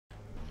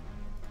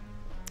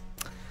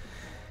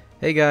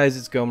Hey guys,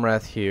 it's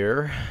Gomirath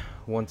here,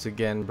 once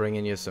again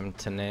bringing you some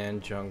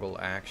Tanaan jungle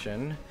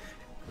action,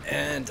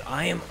 and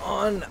I am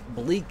on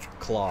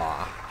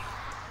BleakClaw.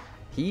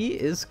 He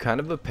is kind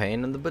of a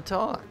pain in the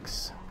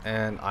buttocks,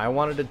 and I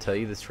wanted to tell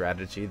you the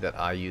strategy that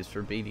I use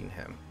for beating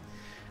him.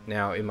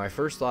 Now, in my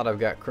first slot I've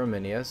got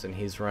Crominius, and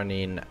he's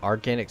running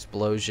Arcane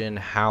Explosion,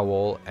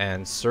 Howl,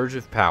 and Surge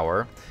of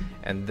Power,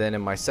 and then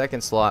in my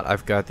second slot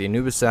I've got the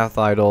Anubisath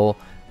Idol,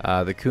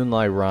 the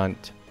Kunlai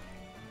Runt,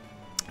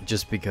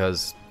 just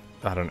because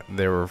I don't know,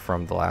 they were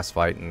from the last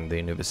fight, and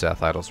the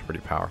Anubisath Idol's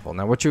pretty powerful.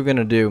 Now, what you're going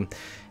to do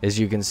is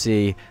you can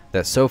see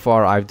that so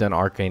far I've done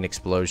Arcane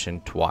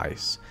Explosion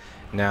twice.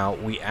 Now,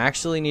 we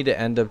actually need to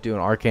end up doing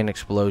Arcane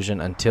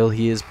Explosion until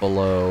he is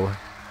below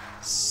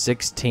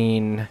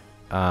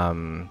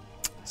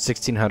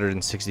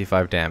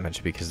 1665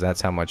 damage, because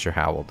that's how much your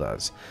Howl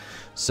does.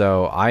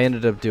 So, I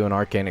ended up doing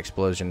Arcane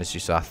Explosion, as you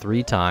saw,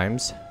 3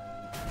 times.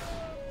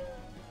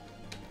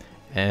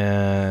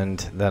 And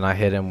then I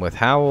hit him with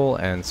Howl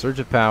and Surge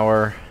of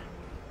Power.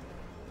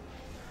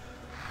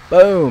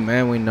 Boom!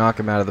 And we knock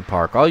him out of the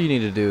park. All you need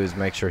to do is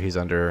make sure he's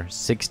under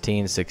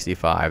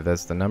 1665.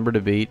 That's the number to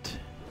beat.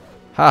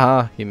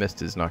 Haha, he missed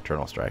his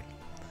Nocturnal Strike.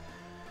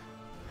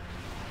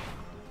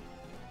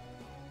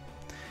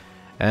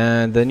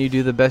 And then you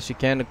do the best you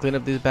can to clean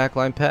up these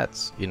backline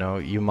pets. You know,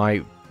 you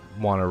might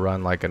want to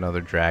run like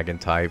another dragon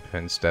type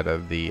instead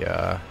of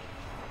the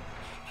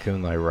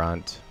Kunlai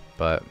Runt,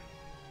 but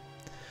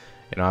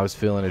you know, I was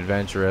feeling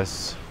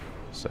adventurous,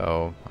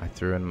 so I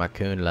threw in my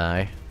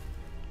Kunlai.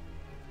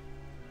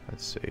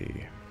 Let's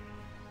see.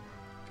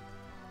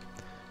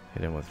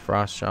 Hit him with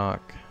Frost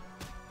Shock.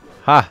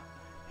 Ha!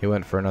 He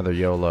went for another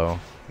YOLO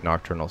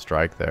Nocturnal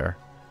Strike there.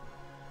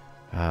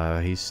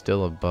 He's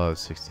still above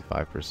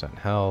 65%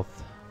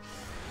 health.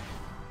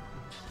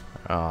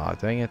 Aw,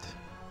 dang it.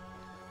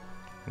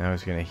 Now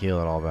he's going to heal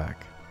it all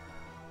back.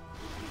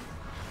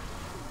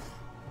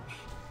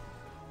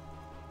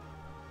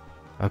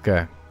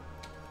 Okay.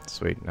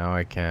 Sweet, now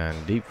I can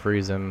deep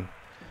freeze him,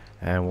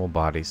 and we'll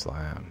body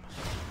slam.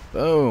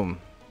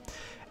 Boom!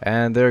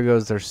 And there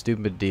goes their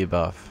stupid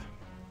debuff.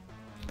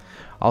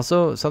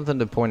 Also, something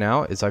to point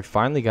out is I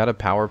finally got a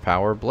power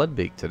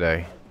Bloodbeak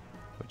today,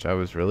 which I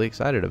was really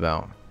excited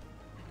about.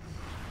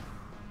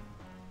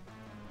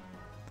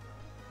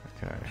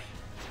 Okay.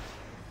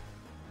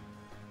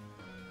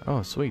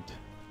 Oh, sweet.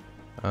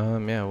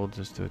 Yeah, we'll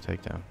just do a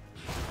takedown.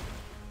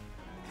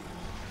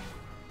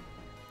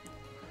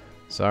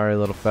 Sorry,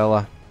 little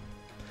fella.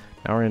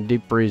 Now we're going to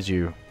deep freeze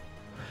you.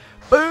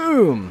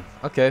 Boom!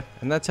 Okay,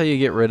 and that's how you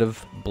get rid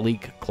of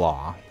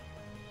BleakClaw.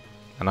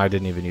 And I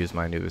didn't even use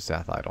my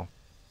Anubisath Idol.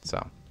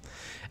 So,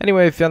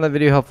 anyway, if you found that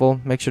video helpful,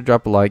 make sure to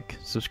drop a like,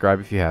 subscribe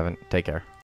if you haven't. Take care.